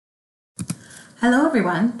Hello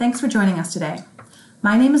everyone, thanks for joining us today.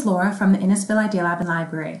 My name is Laura from the Innisfil Idea Lab and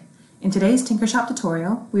Library. In today's Tinkershop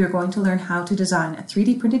tutorial, we are going to learn how to design a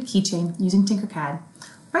 3D printed keychain using TinkerCAD.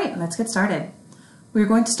 Right, let's get started. We are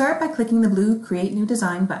going to start by clicking the blue Create New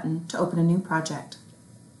Design button to open a new project.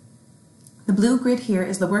 The blue grid here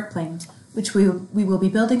is the work plane, which we will be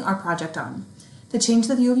building our project on. To change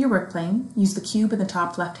the view of your work plane, use the cube in the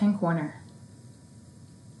top left-hand corner.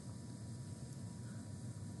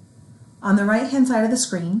 On the right-hand side of the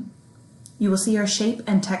screen, you will see our shape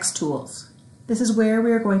and text tools. This is where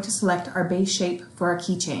we are going to select our base shape for our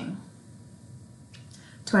keychain.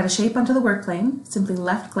 To add a shape onto the work plane, simply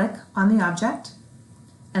left-click on the object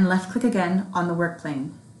and left-click again on the work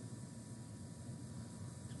plane.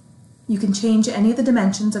 You can change any of the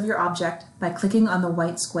dimensions of your object by clicking on the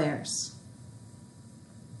white squares.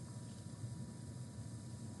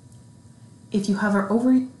 If you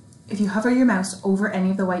hover your mouse over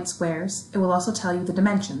any of the white squares, it will also tell you the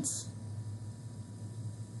dimensions.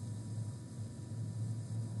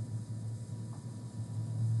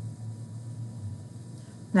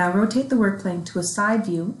 Now rotate the work plane to a side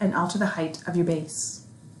view and alter the height of your base.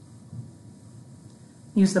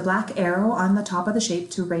 Use the black arrow on the top of the shape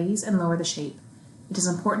to raise and lower the shape. It is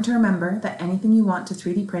important to remember that anything you want to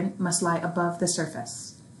 3D print must lie above the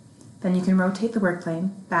surface. Then you can rotate the work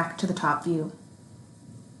plane back to the top view.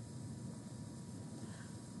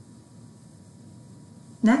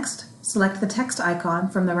 Next, select the text icon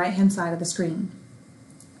from the right-hand side of the screen.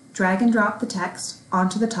 Drag and drop the text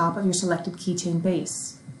onto the top of your selected keychain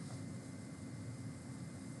base.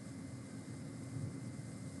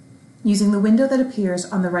 Using the window that appears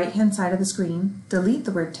on the right-hand side of the screen, delete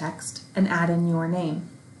the word text and add in your name.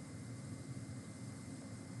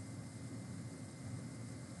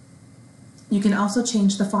 You can also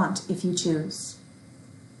change the font if you choose.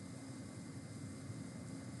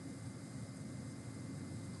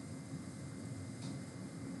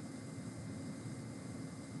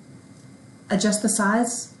 Adjust the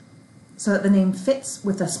size so that the name fits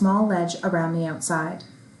with a small ledge around the outside.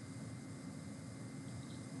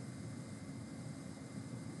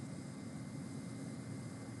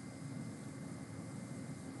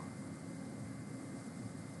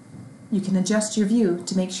 You can adjust your view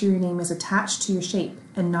to make sure your name is attached to your shape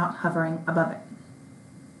and not hovering above it.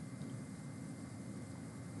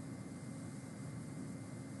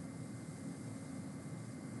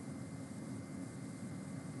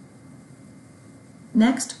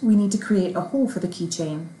 Next, we need to create a hole for the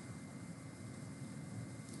keychain.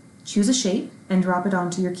 Choose a shape and drop it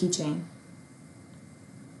onto your keychain.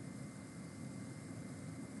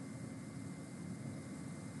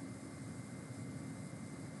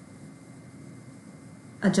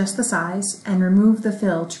 Adjust the size and remove the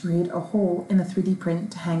fill to create a hole in the 3D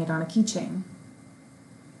print to hang it on a keychain.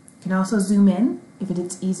 You can also zoom in if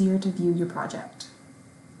it's easier to view your project.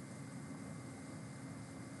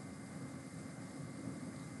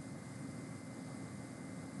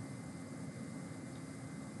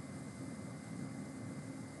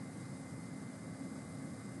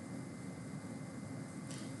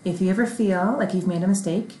 If you ever feel like you've made a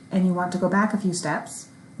mistake and you want to go back a few steps,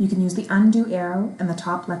 you can use the undo arrow in the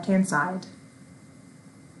top left-hand side.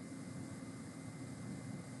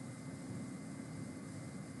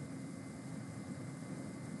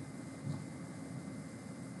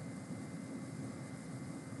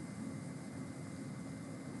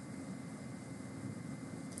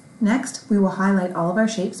 Next, we will highlight all of our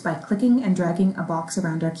shapes by clicking and dragging a box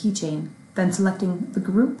around our keychain, then selecting the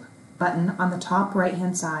Group button on the top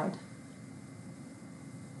right-hand side.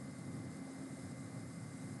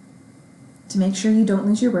 To make sure you don't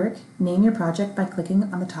lose your work, name your project by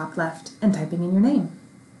clicking on the top left and typing in your name.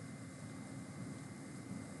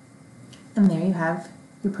 And there you have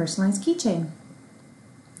your personalized keychain.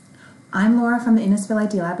 I'm Laura from the Innisfil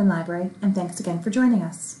Idea Lab and Library, and thanks again for joining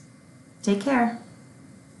us. Take care.